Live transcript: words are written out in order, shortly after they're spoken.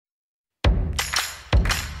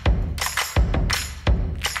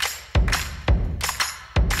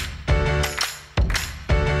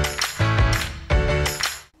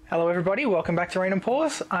Hello everybody, welcome back to Rain and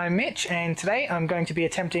Pours. I'm Mitch and today I'm going to be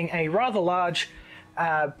attempting a rather large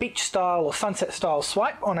beach style or sunset style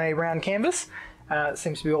swipe on a round canvas. It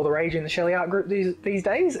seems to be all the rage in the sheleeart group these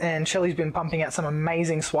days, and Shelley's been pumping out some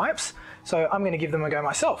amazing swipes, so I'm going to give them a go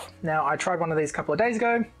myself. Now, I tried one of these a couple of days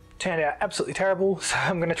ago, turned out absolutely terrible, so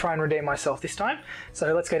I'm going to try and redeem myself this time.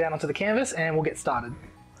 So let's go down onto the canvas and we'll get started.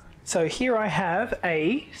 So here I have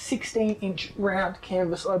a 16-inch round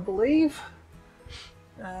canvas, I believe.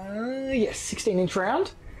 Yes, 16-inch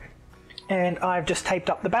round, and I've just taped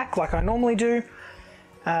up the back like I normally do.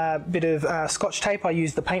 Bit of scotch tape. I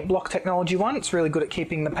use the paint block technology one. It's really good at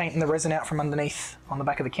keeping the paint and the resin out from underneath on the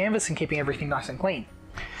back of the canvas and keeping everything nice and clean.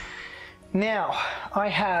 Now I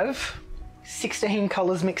have 16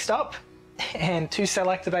 colours mixed up and 2 cell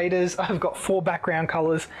activators. I've got 4 background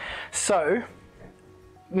colours, so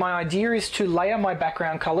my idea is to layer my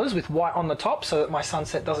background colours with white on the top so that my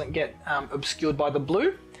sunset doesn't get obscured by the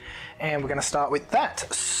blue, and we're going to start with that.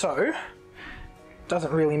 So it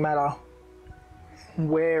doesn't really matter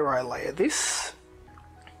where I layer this.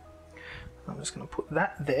 I'm just going to put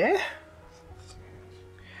that there,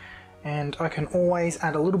 and I can always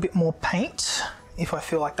add a little bit more paint if I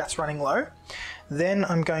feel like that's running low. Then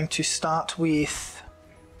I'm going to start with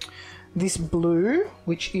this blue,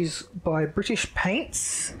 which is by British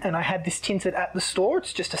Paints, and I had this tinted at the store.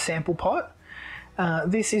 It's just a sample pot.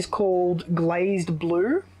 This is called Glazed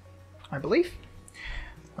Blue, I believe.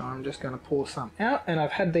 I'm just going to pour some out, and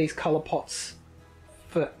I've had these colour pots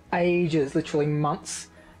for ages, literally months,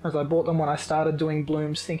 as I bought them when I started doing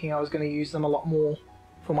blooms, thinking I was going to use them a lot more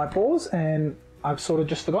for my pours, and I've sort of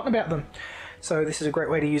just forgotten about them. So this is a great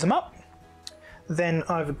way to use them up. Then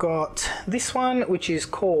I've got this one, which is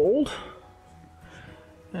called,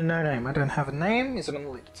 no name, I don't have a name. Is it on the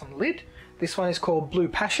lid? It's on the lid. This one is called Blue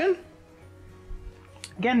Passion.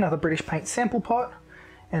 Again, another British Paint sample pot,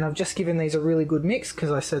 and I've just given these a really good mix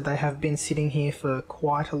because I said they have been sitting here for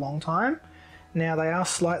quite a long time. Now they are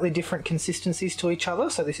slightly different consistencies to each other,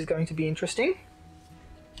 so this is going to be interesting.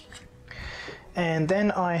 And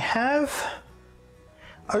then I have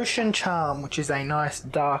Ocean Charm, which is a nice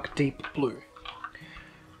dark deep blue.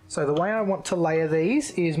 So the way I want to layer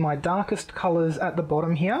these is my darkest colours at the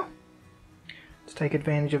bottom here, to take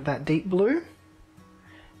advantage of that deep blue,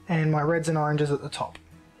 and my reds and oranges at the top.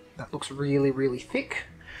 That looks really, really thick.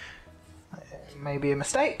 Maybe a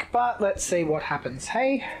mistake, but let's see what happens.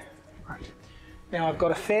 Hey, right. Now I've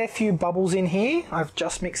got a fair few bubbles in here. I've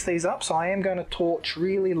just mixed these up, so I am going to torch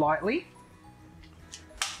really lightly.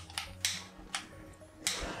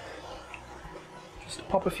 Just to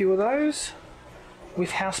pop a few of those. With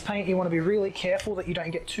house paint, you want to be really careful that you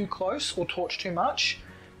don't get too close or torch too much,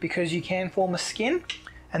 because you can form a skin,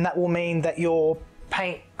 and that will mean that your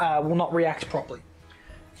paint will not react properly.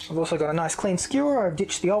 I've also got a nice clean skewer. I've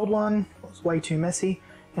ditched the old one. It was way too messy,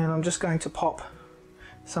 and I'm just going to pop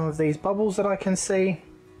some of these bubbles that I can see.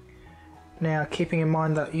 Now, keeping in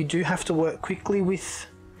mind that you do have to work quickly with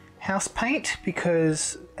house paint,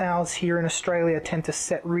 because ours here in Australia tend to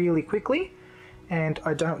set really quickly, and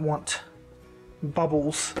I don't want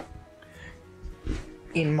bubbles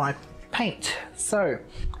in my paint. So,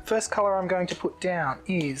 first colour I'm going to put down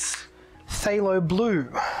is Phthalo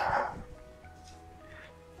Blue.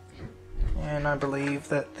 And I believe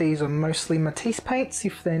that these are mostly Matisse paints.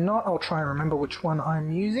 If they're not, I'll try and remember which one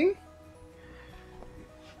I'm using.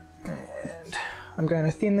 And I'm going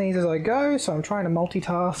to thin these as I go, so I'm trying to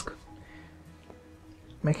multitask,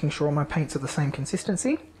 making sure all my paints are the same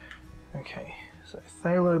consistency. Okay, so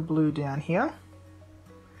Phthalo Blue down here.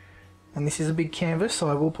 And this is a big canvas, so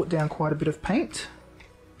I will put down quite a bit of paint.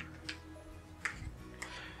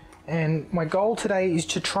 And my goal today is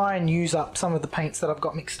to try and use up some of the paints that I've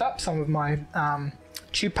got mixed up, some of my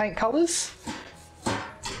tube paint colours.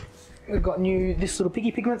 We've got this little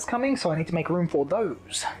piggy pigments coming, so I need to make room for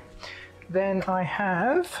those. Then I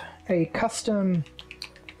have a custom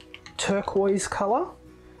turquoise colour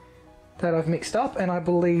that I've mixed up, and I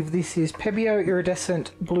believe this is Pebeo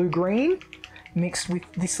Iridescent Blue Green mixed with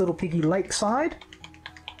this little piggy Lakeside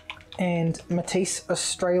and Matisse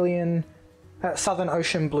Australian Southern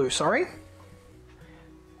Ocean Blue, sorry.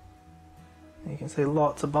 You can see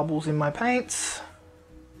lots of bubbles in my paints.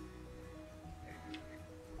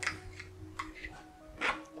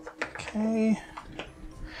 Okay.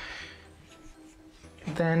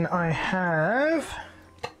 Then I have,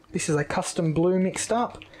 this is a custom blue mixed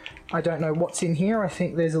up. I don't know what's in here. I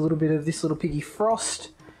think there's a little bit of this little piggy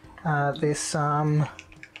Frost. There's some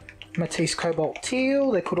Matisse Cobalt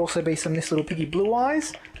Teal. There could also be some this little piggy Blue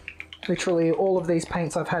Eyes. Literally all of these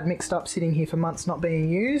paints I've had mixed up sitting here for months not being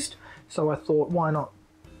used, so I thought why not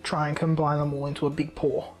try and combine them all into a big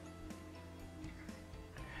pour.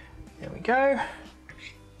 There we go.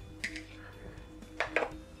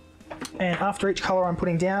 And after each colour I'm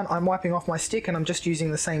putting down, I'm wiping off my stick and I'm just using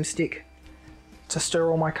the same stick to stir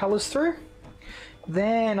all my colours through.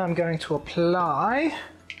 Then I'm going to apply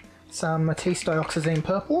some Matisse Dioxazine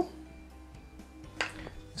Purple.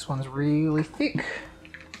 This one's really thick.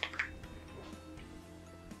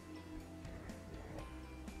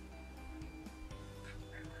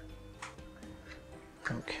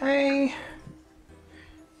 Okay.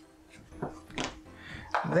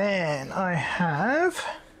 Then I have,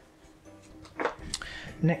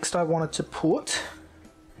 next I wanted to put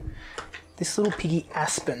this little piggy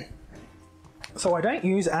Aspen. So I don't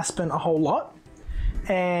use Aspen a whole lot,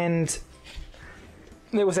 and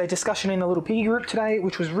there was a discussion in the little piggy group today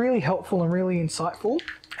which was really helpful and really insightful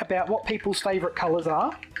about what people's favourite colours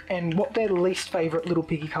are and what their least favourite little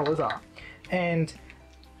piggy colours are. And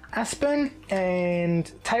Aspen and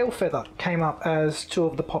Tail Feather came up as two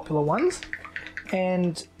of the popular ones,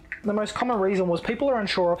 and the most common reason was people are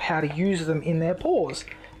unsure of how to use them in their paws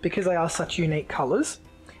because they are such unique colours.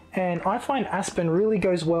 And I find Aspen really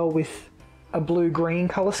goes well with a blue-green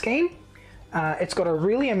colour scheme. It's got a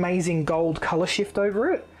really amazing gold colour shift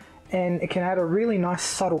over it, and it can add a really nice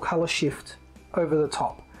subtle colour shift over the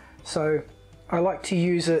top. So I like to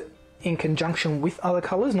use it in conjunction with other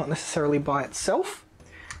colours, not necessarily by itself.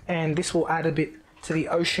 And this will add a bit to the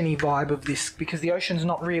oceany vibe of this, because the ocean's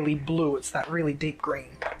not really blue, it's that really deep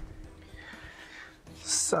green.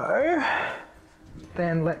 So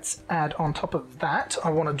then let's add on top of that,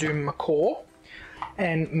 I want to do Macaw.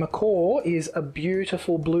 And Macaw is a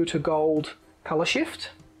beautiful blue to gold colour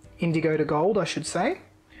shift, indigo to gold I should say.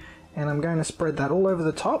 And I'm going to spread that all over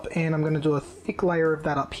the top, and I'm going to do a thick layer of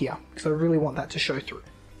that up here because I really want that to show through.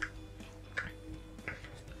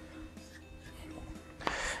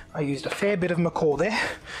 I used a fair bit of Macaw there.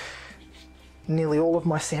 Nearly all of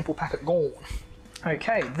my sample packet gone.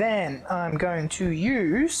 Okay, then I'm going to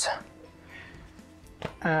use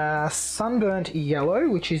Sunburnt Yellow,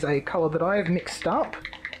 which is a colour that I have mixed up,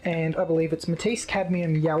 and I believe it's Matisse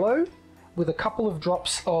Cadmium Yellow with a couple of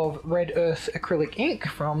drops of Red Earth acrylic ink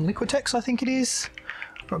from Liquitex, I think it is,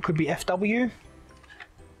 or it could be FW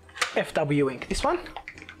ink, this one.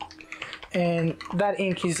 And that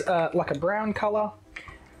ink is like a brown colour,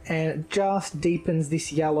 and it just deepens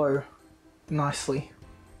this yellow nicely.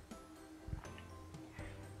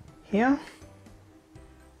 Here.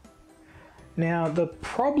 Now the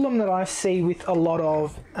problem that I see with a lot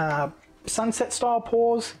of sunset style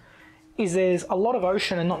pours is there's a lot of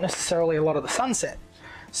ocean and not necessarily a lot of the sunset.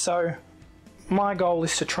 So my goal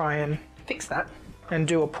is to try and fix that and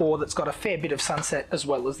do a pour that's got a fair bit of sunset as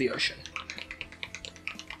well as the ocean.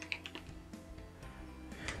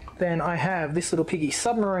 Then I have this little piggy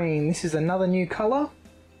Submarine. This is another new colour.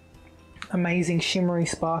 Amazing shimmery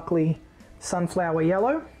sparkly sunflower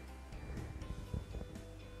yellow.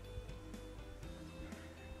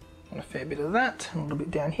 And a fair bit of that, a little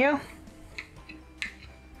bit down here.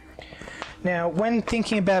 Now, when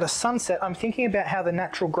thinking about a sunset, I'm thinking about how the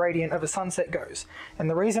natural gradient of a sunset goes. And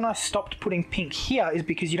the reason I stopped putting pink here is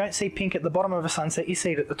because you don't see pink at the bottom of a sunset, you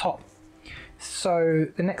see it at the top. So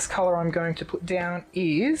the next colour I'm going to put down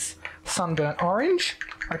is Sunburnt Orange.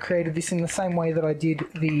 I created this in the same way that I did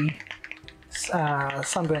the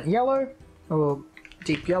Sunburnt Yellow, or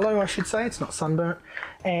Deep Yellow I should say, it's not sunburnt.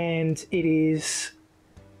 And it is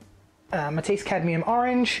Matisse Cadmium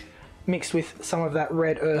Orange mixed with some of that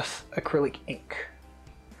Red Earth acrylic ink.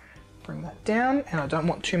 Bring that down, and I don't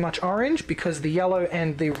want too much orange because the yellow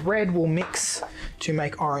and the red will mix to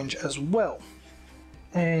make orange as well.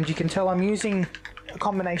 And you can tell I'm using a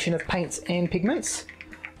combination of paints and pigments,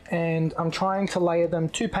 and I'm trying to layer them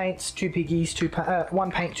 2 paints, 2 piggies,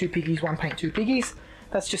 1 paint, 2 piggies, 1 paint, 2 piggies.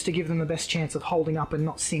 That's just to give them the best chance of holding up and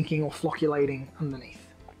not sinking or flocculating underneath.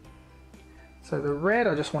 So the red,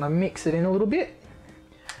 I just want to mix it in a little bit.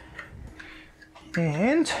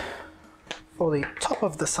 And for the top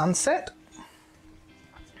of the sunset,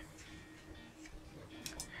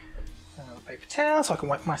 another paper towel so I can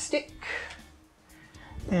wipe my stick.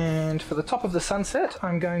 And for the top of the sunset,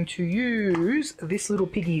 I'm going to use this little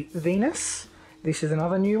piggy Venus. This is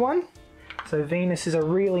another new one. So Venus is a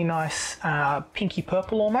really nice pinky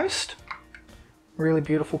purple almost. Really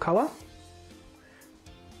beautiful colour.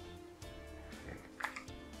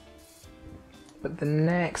 But the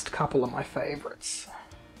next couple are my favourites.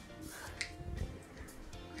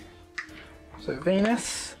 So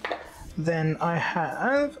Venus. Then I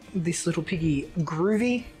have this little piggy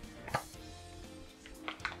Groovy.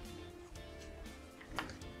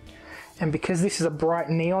 And because this is a bright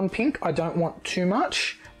neon pink, I don't want too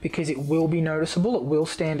much because it will be noticeable, it will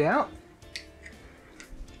stand out.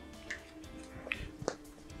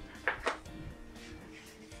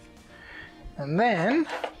 And then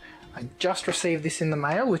I just received this in the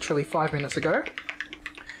mail literally 5 minutes ago.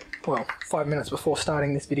 Well, 5 minutes before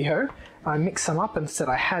starting this video. I mixed some up and said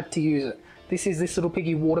I had to use it. This is this little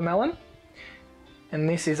piggy watermelon. And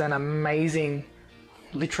this is an amazing,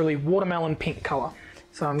 literally watermelon pink colour.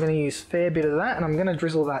 So I'm going to use a fair bit of that and I'm going to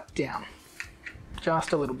drizzle that down.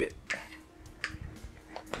 Just a little bit.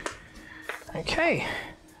 Okay,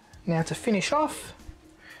 now to finish off,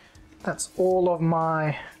 that's all of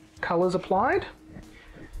my colours applied.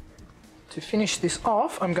 To finish this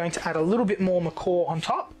off, I'm going to add a little bit more Macaw on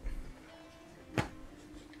top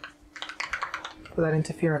for that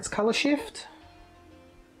interference colour shift.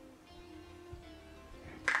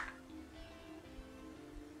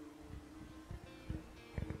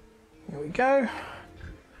 There we go.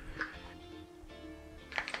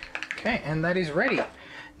 Okay, and that is ready.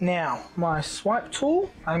 Now, my swipe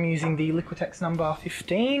tool, I'm using the Liquitex number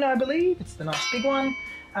 15, I believe. It's the nice big one,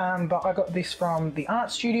 but I got this from the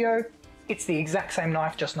art studio. It's the exact same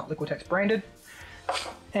knife, just not Liquitex branded.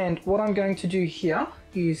 And what I'm going to do here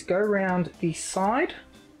is go around the side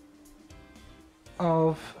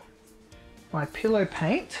of my pillow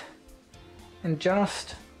paint and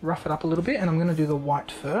just rough it up a little bit. And I'm going to do the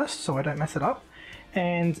white first so I don't mess it up.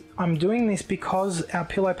 And I'm doing this because our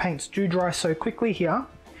pillow paints do dry so quickly here.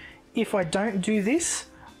 If I don't do this,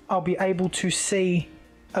 I'll be able to see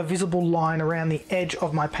a visible line around the edge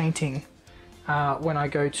of my painting when I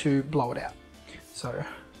go to blow it out. So,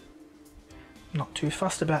 not too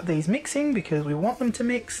fussed about these mixing because we want them to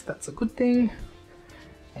mix, that's a good thing.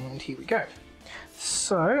 And here we go.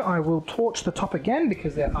 So I will torch the top again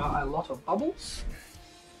because there are a lot of bubbles.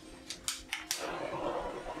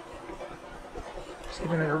 Just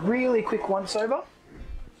giving it a really quick once over.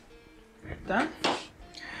 Done.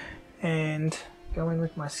 And go in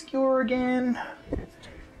with my skewer again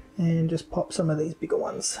and just pop some of these bigger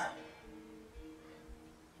ones.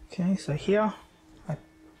 Okay, so here I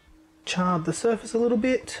charred the surface a little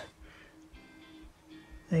bit.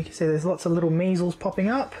 And you can see there's lots of little measles popping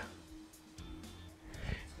up.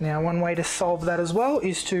 Now one way to solve that as well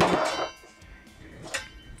is to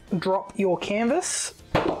drop your canvas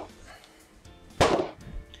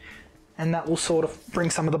and that will sort of bring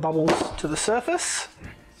some of the bubbles to the surface.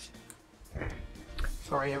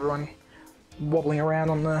 Sorry everyone wobbling around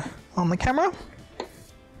on the camera.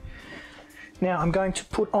 Now I'm going to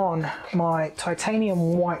put on my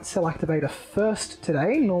titanium white cell activator first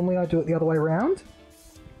today. Normally I do it the other way around.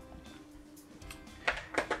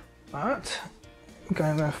 But I'm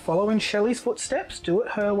going to follow in Shelley's footsteps, do it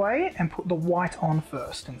her way, and put the white on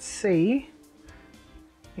first and see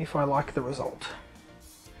if I like the result.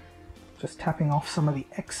 Just tapping off some of the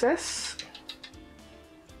excess.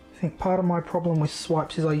 I think part of my problem with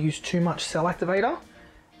swipes is I use too much cell activator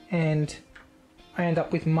and I end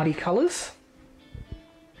up with muddy colours.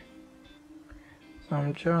 So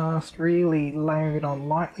I'm just really layering it on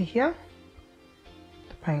lightly here.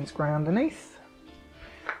 The Paynes grey underneath.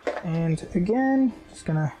 And again, just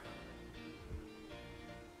gonna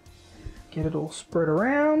get it all spread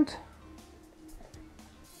around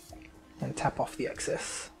and tap off the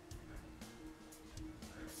excess.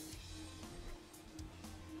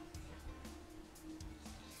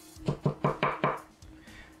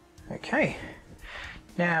 Okay,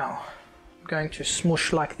 now I'm going to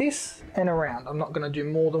smoosh like this and around. I'm not going to do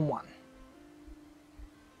more than one.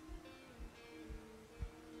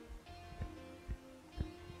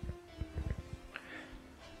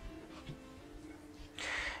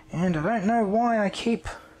 And I don't know why I keep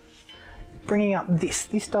bringing up this.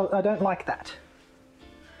 I don't like that.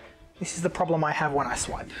 This is the problem I have when I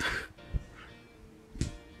swipe.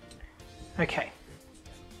 Okay.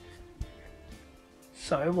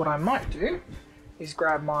 So what I might do is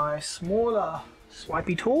grab my smaller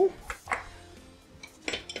swipey tool.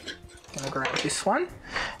 I'm going to grab this one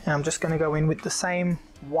and I'm just going to go in with the same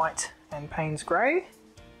white and Paynes grey.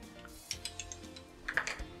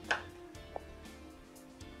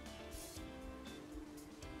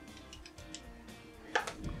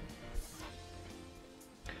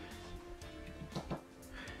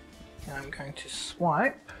 And I'm going to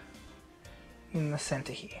swipe in the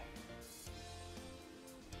centre here.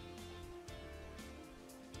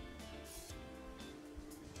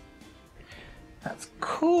 That's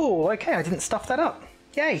cool. Okay, I didn't stuff that up.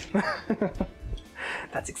 Yay!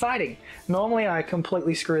 That's exciting. Normally I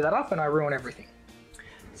completely screw that up and I ruin everything.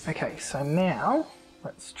 Okay, so now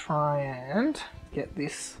let's try and get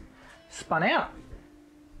this spun out.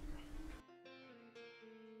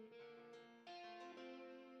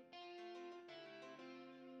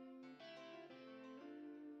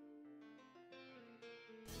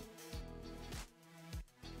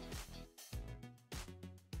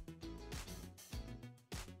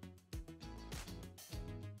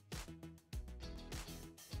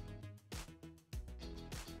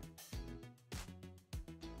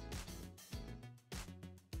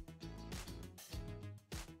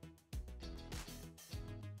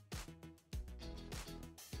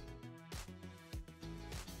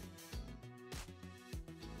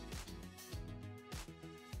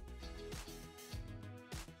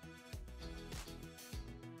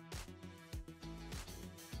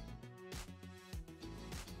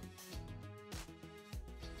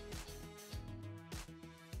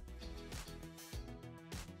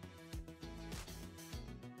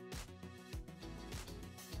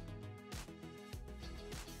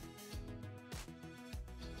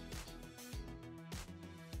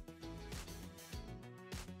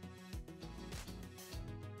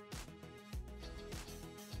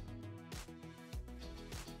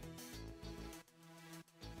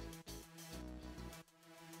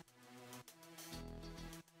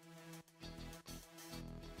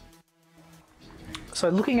 So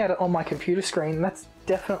looking at it on my computer screen, that's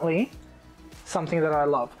definitely something that I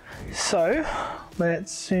love. So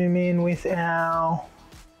let's zoom in with our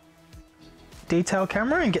detail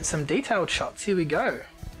camera and get some detailed shots. Here we go.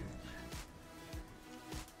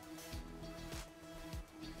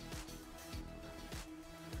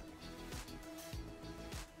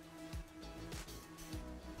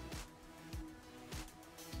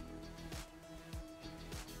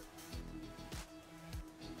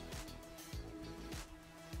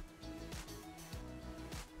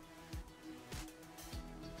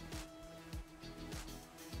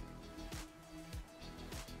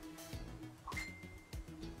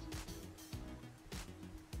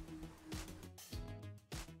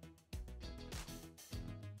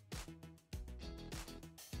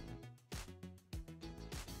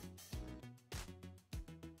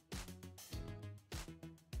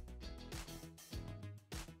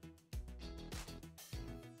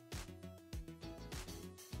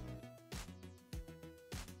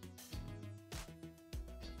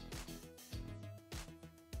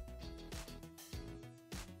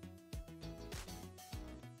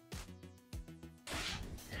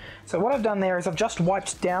 So what I've done there is I've just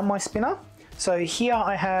wiped down my spinner. So here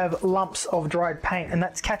I have lumps of dried paint, and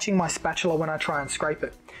that's catching my spatula when I try and scrape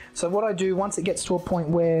it. So what I do once it gets to a point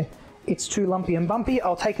where it's too lumpy and bumpy,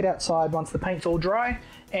 I'll take it outside once the paint's all dry,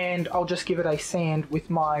 and I'll just give it a sand with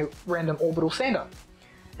my random orbital sander.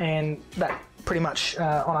 And that pretty much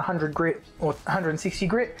on 100 grit or 160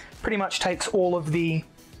 grit pretty much takes all of the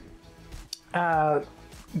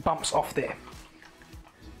bumps off there.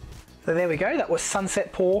 So there we go, that was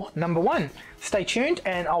sunset pour number 1. Stay tuned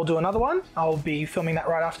and I'll do another one. I'll be filming that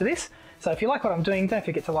right after this. So if you like what I'm doing, don't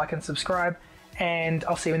forget to like and subscribe, and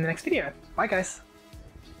I'll see you in the next video. Bye guys.